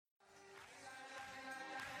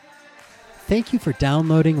Thank you for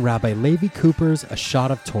downloading Rabbi Levi Cooper's A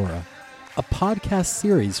Shot of Torah, a podcast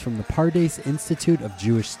series from the Pardes Institute of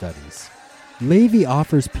Jewish Studies. Levi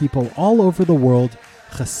offers people all over the world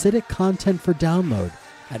Hasidic content for download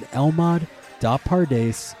at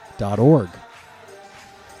elmad.pardes.org.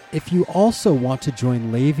 If you also want to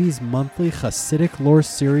join Levi's monthly Hasidic Lore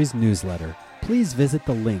Series newsletter, please visit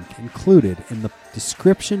the link included in the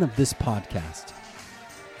description of this podcast.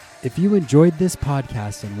 If you enjoyed this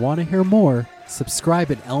podcast and want to hear more,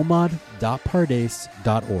 subscribe at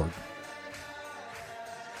elmad.pardes.org.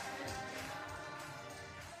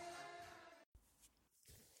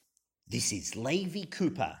 This is Levi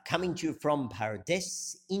Cooper coming to you from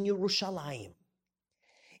Pardes in Yerushalayim,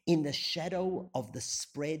 in the shadow of the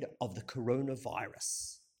spread of the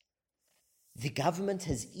coronavirus. The government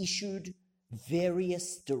has issued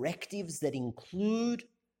various directives that include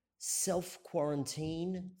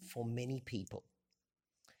self-quarantine for many people.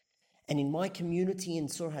 And in my community in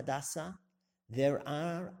Sur Hadassah, there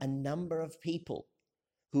are a number of people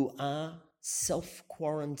who are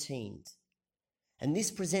self-quarantined. And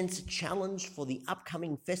this presents a challenge for the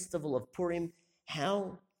upcoming festival of Purim,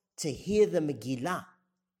 how to hear the Megillah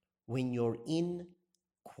when you're in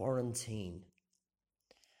quarantine.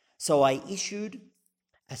 So I issued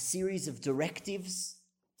a series of directives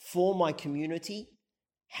for my community,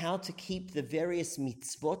 how to keep the various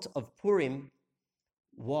mitzvot of Purim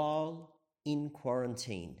while in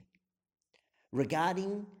quarantine.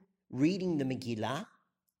 Regarding reading the Megillah,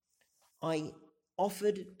 I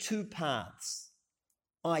offered two paths.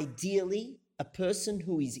 Ideally, a person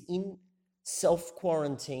who is in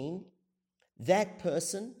self-quarantine, that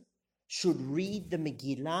person should read the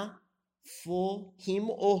Megillah for him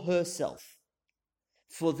or herself.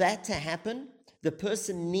 For that to happen, the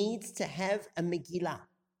person needs to have a Megillah,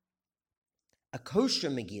 a kosher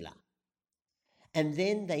Megillah. And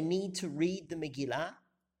then they need to read the Megillah.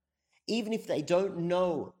 Even if they don't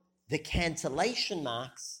know the cantillation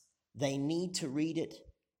marks, they need to read it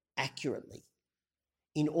accurately.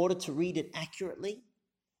 In order to read it accurately,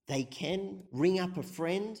 they can ring up a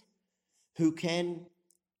friend who can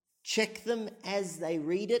check them as they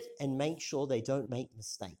read it and make sure they don't make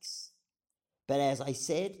mistakes. But as I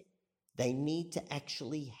said, they need to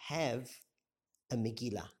actually have a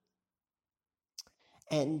Megillah.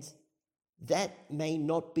 And that may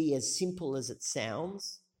not be as simple as it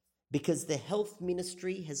sounds, because the health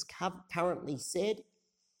ministry has currently said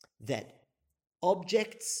that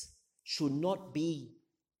objects should not be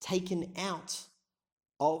taken out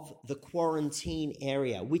of the quarantine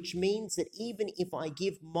area, which means that even if I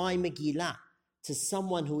give my Megillah to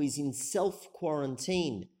someone who is in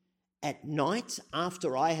self-quarantine at night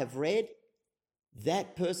after I have read,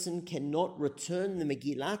 that person cannot return the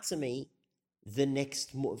Megillah to me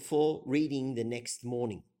for reading the next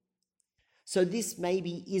morning. So this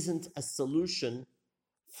maybe isn't a solution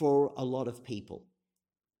for a lot of people.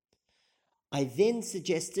 I then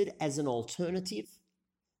suggested as an alternative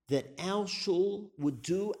that our shul would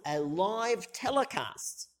do a live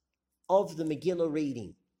telecast of the Megillah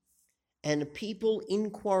reading, and people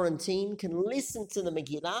in quarantine can listen to the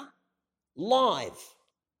Megillah live.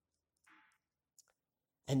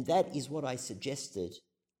 And that is what I suggested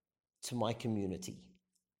to my community.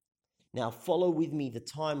 Now follow with me the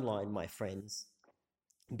timeline, my friends,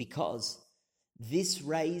 because this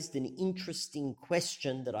raised an interesting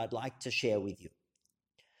question that I'd like to share with you.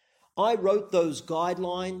 I wrote those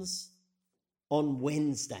guidelines on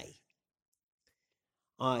Wednesday.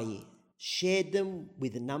 I shared them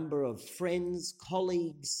with a number of friends,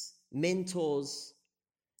 colleagues, mentors,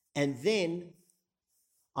 and then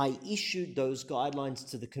I issued those guidelines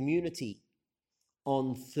to the community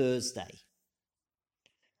on Thursday.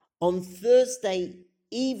 On Thursday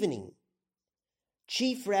evening,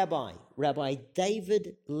 Chief Rabbi, Rabbi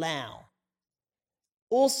David Lau,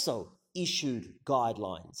 also issued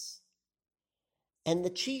guidelines. And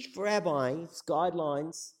the Chief Rabbi's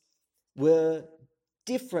guidelines were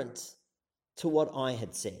different to what I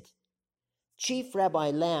had said. Chief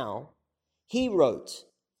Rabbi Lau, he wrote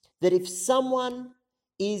that if someone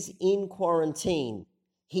is in quarantine,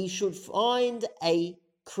 he should find a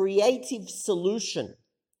creative solution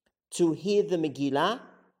to hear the Megillah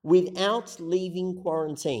without leaving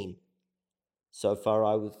quarantine. So far,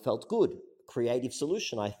 I felt good. Creative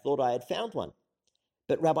solution. I thought I had found one.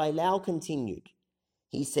 But Rabbi Lau continued.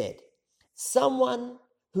 He said, someone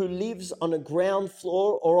who lives on a ground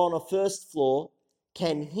floor or on a first floor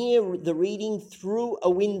can hear the reading through a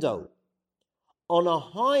window. On a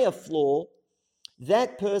higher floor,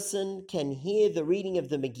 that person can hear the reading of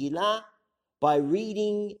the Megillah by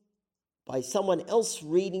someone else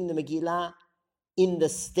reading the Megillah in the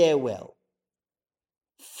stairwell.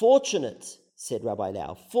 Fortunate, said Rabbi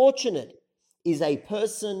Lau, fortunate is a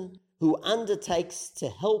person who undertakes to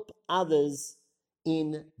help others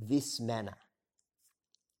in this manner.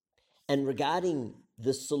 And regarding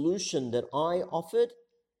the solution that I offered,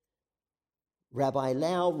 Rabbi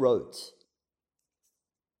Lau wrote,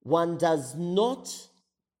 one does not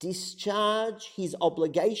discharge his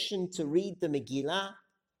obligation to read the Megillah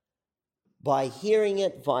by hearing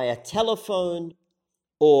it via telephone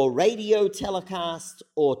or radio telecast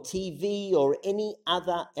or TV or any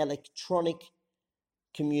other electronic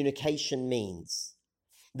communication means.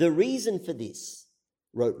 The reason for this,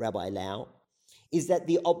 wrote Rabbi Lau, is that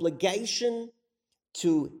the obligation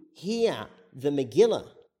to hear the Megillah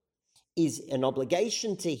is an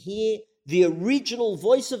obligation to hear the original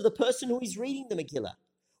voice of the person who is reading the Megillah,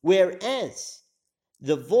 whereas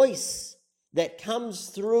the voice that comes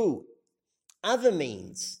through other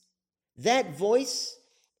means, that voice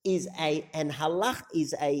is an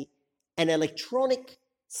electronic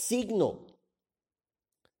signal.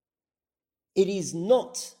 It is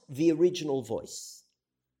not the original voice.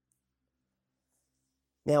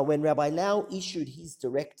 Now, when Rabbi Lau issued his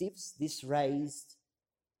directives, this raised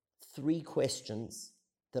 3 questions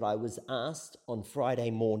that I was asked on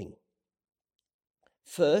Friday morning.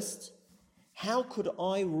 First, how could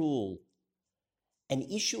I rule and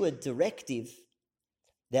issue a directive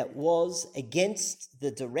that was against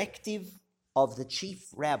the directive of the chief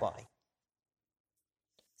rabbi?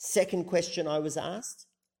 Second question I was asked,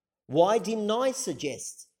 why didn't I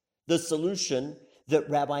suggest the solution that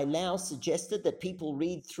Rabbi Lau suggested, that people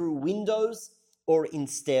read through windows or in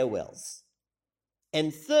stairwells?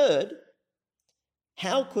 And third,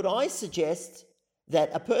 how could I suggest that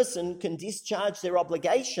a person can discharge their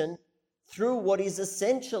obligation through what is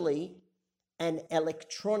essentially an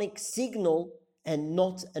electronic signal and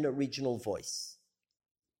not an original voice?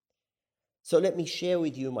 So let me share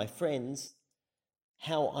with you, my friends,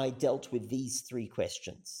 how I dealt with these 3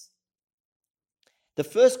 questions. The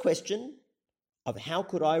first question of how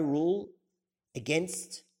could I rule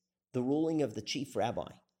against the ruling of the chief rabbi.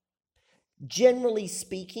 Generally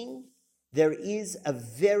speaking, there is a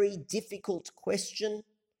very difficult question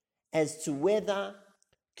as to whether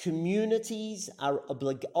communities are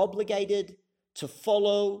obligated to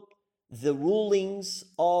follow the rulings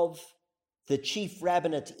of the chief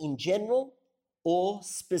rabbinate in general, or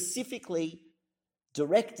specifically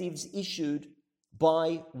directives issued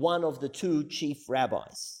by one of the 2 chief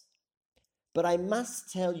rabbis. But I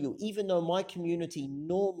must tell you, even though my community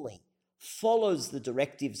normally follows the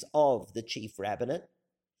directives of the chief rabbinate,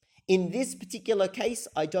 in this particular case,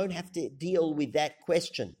 I don't have to deal with that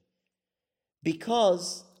question,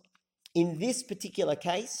 because in this particular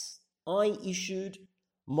case, I issued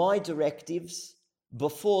my directives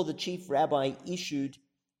before the chief rabbi issued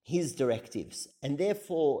his directives. And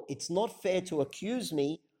therefore, it's not fair to accuse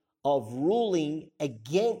me of ruling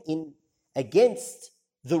against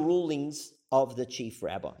the rulings of the chief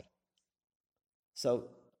rabbi. So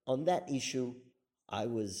on that issue, I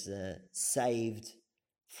was saved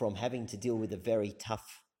from having to deal with a very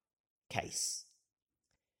tough case.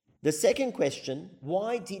 The second question,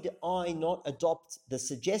 why did I not adopt the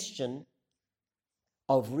suggestion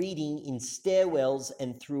of reading in stairwells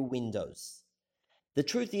and through windows? The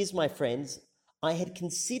truth is, my friends, I had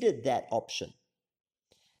considered that option,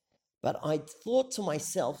 but I thought to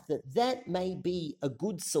myself that that may be a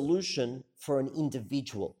good solution for an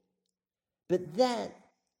individual. But that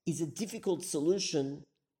is a difficult solution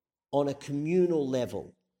on a communal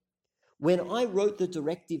level. When I wrote the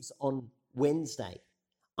directives on Wednesday,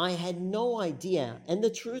 I had no idea, and the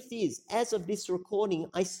truth is, as of this recording,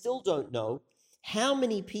 I still don't know how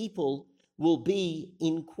many people will be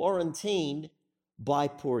in quarantine by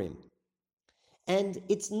Purim. And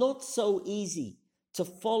it's not so easy to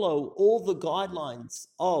follow all the guidelines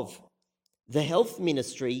of the health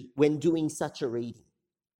ministry when doing such a reading.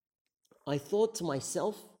 I thought to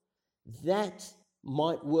myself, that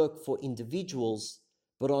might work for individuals,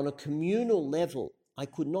 but on a communal level, I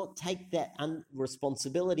could not take that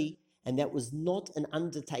responsibility, and that was not an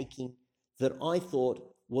undertaking that I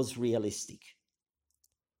thought was realistic.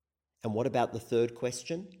 And what about the third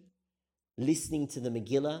question? Listening to the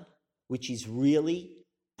Megillah, which is really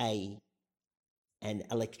an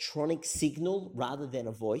electronic signal rather than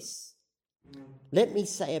a voice. Let me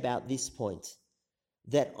say about this point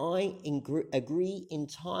that I agree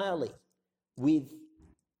entirely with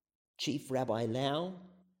Chief Rabbi Lau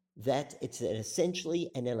that it's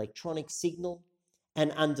essentially an electronic signal,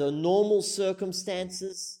 and under normal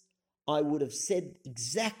circumstances, I would have said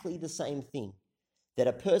exactly the same thing, that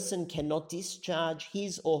a person cannot discharge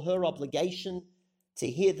his or her obligation to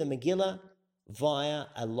hear the Megillah via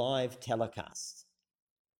a live telecast.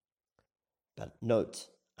 But note,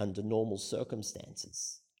 under normal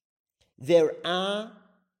circumstances, there are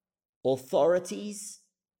authorities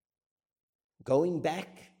going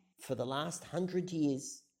back for the last 100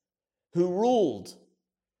 years who ruled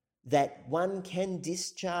that one can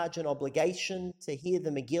discharge an obligation to hear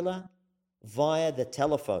the Megillah via the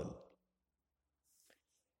telephone.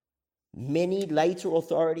 Many later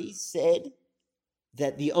authorities said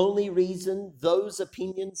that the only reason those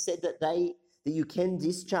opinions said that you can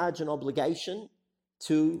discharge an obligation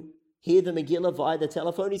to hear the Megillah via the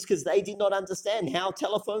telephone is because they did not understand how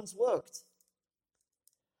telephones worked.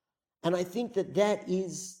 And I think that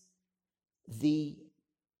is the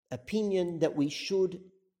opinion that we should,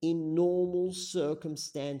 in normal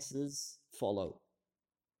circumstances, follow.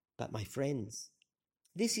 But my friends,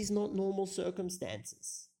 this is not normal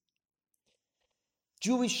circumstances.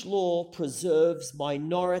 Jewish law preserves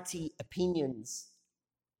minority opinions.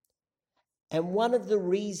 And one of the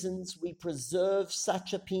reasons we preserve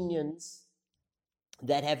such opinions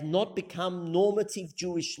that have not become normative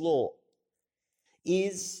Jewish law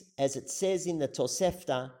is, as it says in the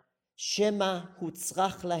Tosefta, Shema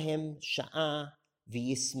hutzrach lahem sha'a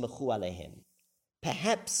v'yismechu alehem.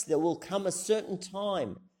 Perhaps there will come a certain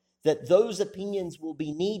time that those opinions will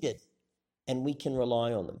be needed and we can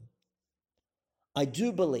rely on them. I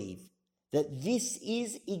do believe that this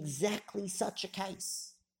is exactly such a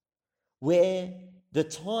case where the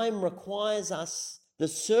time requires us, the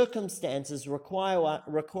circumstances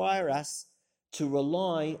require us to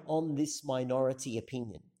rely on this minority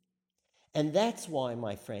opinion. And that's why,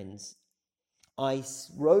 my friends, I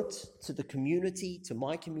wrote to the community, to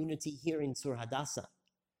my community here in Tzur Hadassah,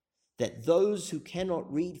 that those who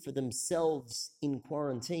cannot read for themselves in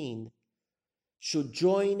quarantine should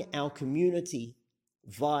join our community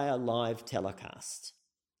via live telecast.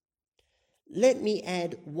 Let me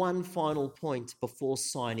add one final point before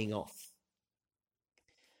signing off.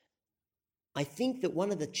 I think that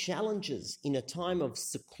one of the challenges in a time of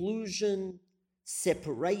seclusion,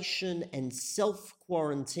 separation, and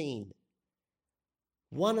self-quarantine,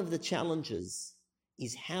 one of the challenges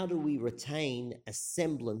is how do we retain a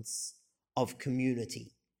semblance of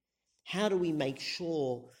community? How do we make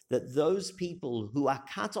sure that those people who are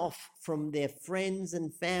cut off from their friends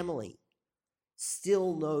and family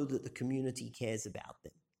still know that the community cares about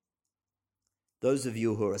them? Those of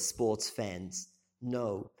you who are sports fans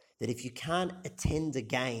know that if you can't attend a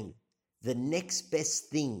game, the next best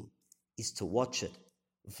thing is to watch it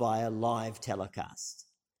via live telecast.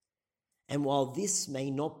 And while this may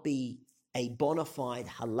not be a bona fide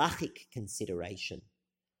halachic consideration,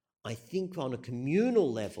 I think on a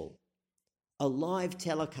communal level, a live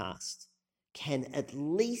telecast can at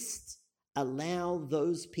least allow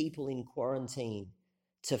those people in quarantine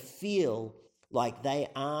to feel like they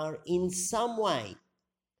are in some way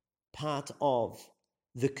part of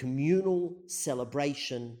the communal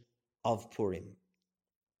celebration of Purim.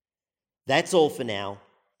 That's all for now.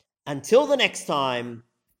 Until the next time,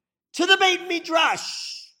 to the Beit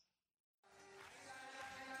Midrash!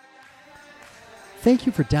 Thank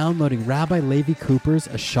you for downloading Rabbi Levi Cooper's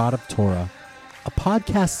A Shot of Torah, a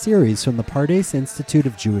podcast series from the Pardes Institute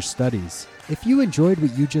of Jewish Studies. If you enjoyed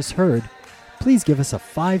what you just heard, please give us a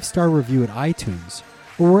 5-star review at iTunes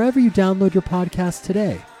or wherever you download your podcast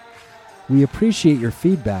today. We appreciate your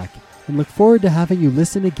feedback and look forward to having you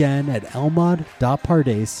listen again at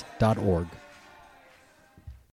elmad.pardes.org.